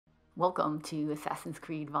Welcome to Assassin's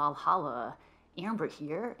Creed Valhalla. Amber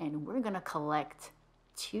here, and we're gonna collect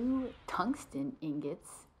 2 tungsten ingots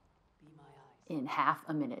in half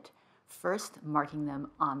a minute. First, marking them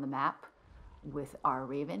on the map with our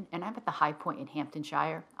Raven, and I'm at the high point in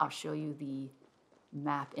Hamptonshire. I'll show you the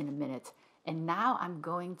map in a minute. And now I'm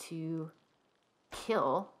going to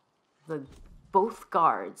kill both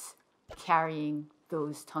guards carrying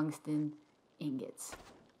those tungsten ingots.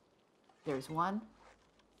 There's one.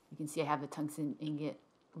 You can see I have the tungsten ingot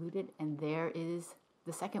looted, and there is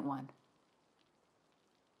the second one.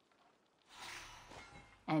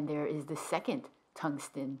 And there is the second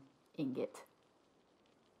tungsten ingot.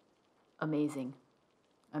 Amazing.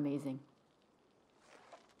 Amazing.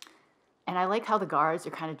 And I like how the guards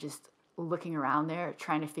are kind of just looking around there,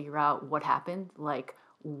 trying to figure out what happened. Like,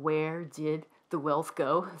 where did the wealth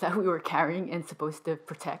go that we were carrying and supposed to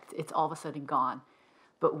protect? It's all of a sudden gone.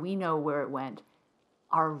 But we know where it went.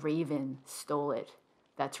 Our Raven stole it.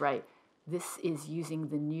 That's right. This is using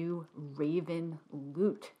the new Raven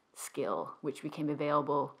loot skill, which became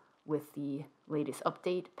available with the latest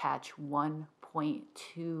update, patch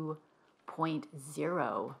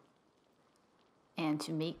 1.2.0. And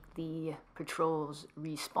to make the patrols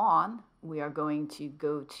respawn, we are going to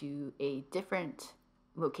go to a different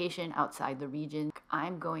location outside the region.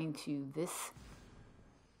 I'm going to this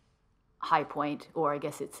high point, or I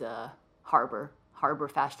guess it's a harbor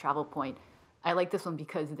fast travel point. I like this one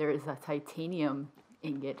because there is a titanium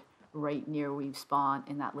ingot right near where you spawn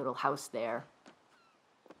in that little house there.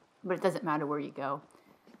 But it doesn't matter where you go.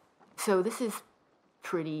 So this is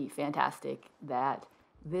pretty fantastic that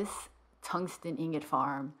this tungsten ingot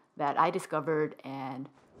farm that I discovered and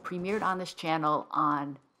premiered on this channel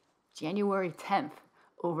on January 10th,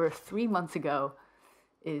 over 3 months ago,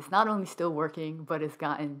 is not only still working, but has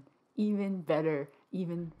gotten even better,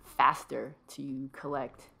 even faster to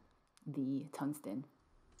collect the tungsten.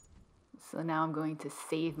 So now I'm going to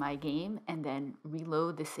save my game and then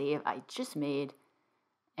reload the save I just made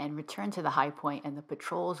and return to the high point, and the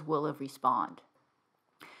patrols will have respawned.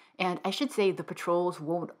 And I should say the patrols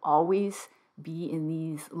won't always be in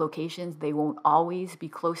these locations. They won't always be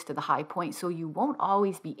close to the high point, so you won't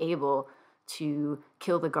always be able to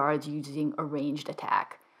kill the guards using a ranged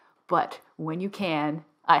attack. But when you can,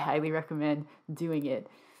 I highly recommend doing it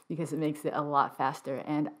because it makes it a lot faster.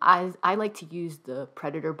 And I like to use the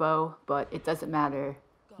Predator bow, but it doesn't matter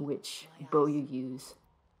which bow you use.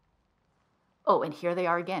 Oh, and here they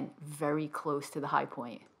are again, very close to the high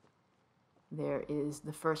point. There is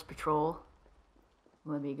the first patrol.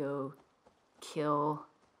 Let me go kill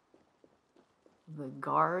the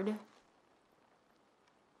guard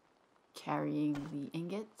carrying the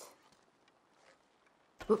ingot.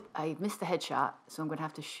 Oop, I missed the headshot, so I'm going to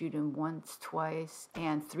have to shoot him once, twice,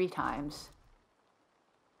 and 3 times.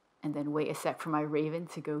 And then wait a sec for my Raven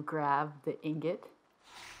to go grab the ingot.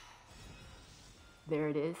 There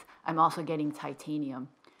it is. I'm also getting titanium.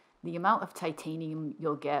 The amount of titanium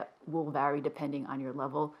you'll get will vary depending on your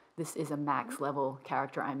level. This is a max level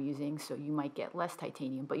character I'm using, so you might get less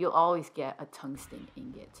titanium, but you'll always get a tungsten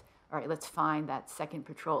ingot. All right, let's find that second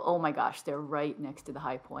patrol. Oh my gosh, they're right next to the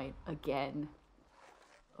high point again.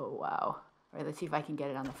 Oh, wow. All right, let's see if I can get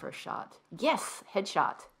it on the first shot. Yes,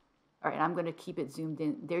 headshot. All right, I'm going to keep it zoomed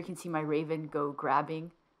in. There you can see my Raven go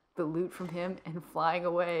grabbing the loot from him and flying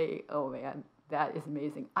away. Oh, man, that is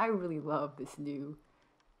amazing. I really love this new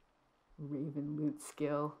Raven loot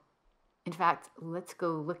skill. In fact, let's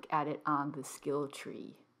go look at it on the skill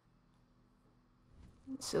tree.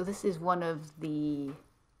 So this is one of the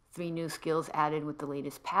 3 new skills added with the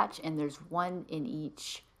latest patch, and there's 1 in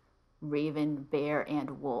each Raven, Bear,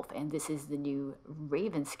 and Wolf. And this is the new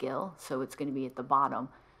Raven skill, so it's going to be at the bottom.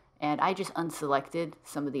 And I just unselected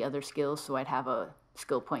some of the other skills so I'd have a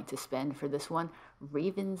skill point to spend for this one.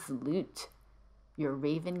 Raven's Loot. Your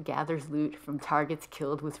Raven gathers loot from targets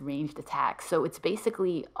killed with ranged attacks. So it's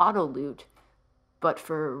basically auto loot, but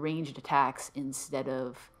for ranged attacks instead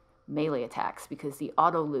of melee attacks, because the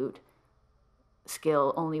auto loot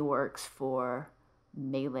skill only works for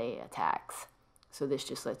melee attacks. So this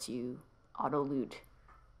just lets you auto loot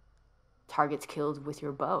targets killed with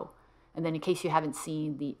your bow. And then in case you haven't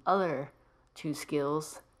seen the other 2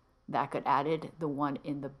 skills that got added, the one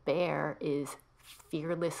in the Bear is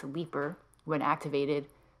Fearless Leaper. When activated,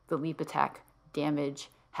 the leap attack damage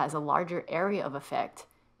has a larger area of effect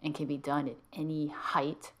and can be done at any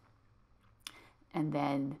height. And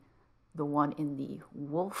then the one in the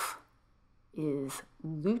Wolf is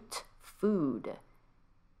Loot Food.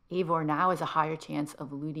 Eivor now has a higher chance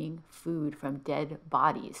of looting food from dead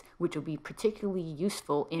bodies, which will be particularly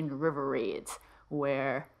useful in river raids,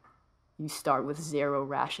 where you start with 0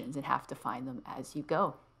 rations and have to find them as you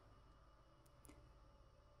go.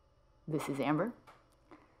 This is Amber.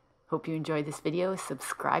 Hope you enjoyed this video.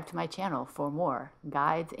 Subscribe to my channel for more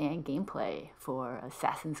guides and gameplay for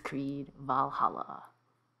Assassin's Creed Valhalla.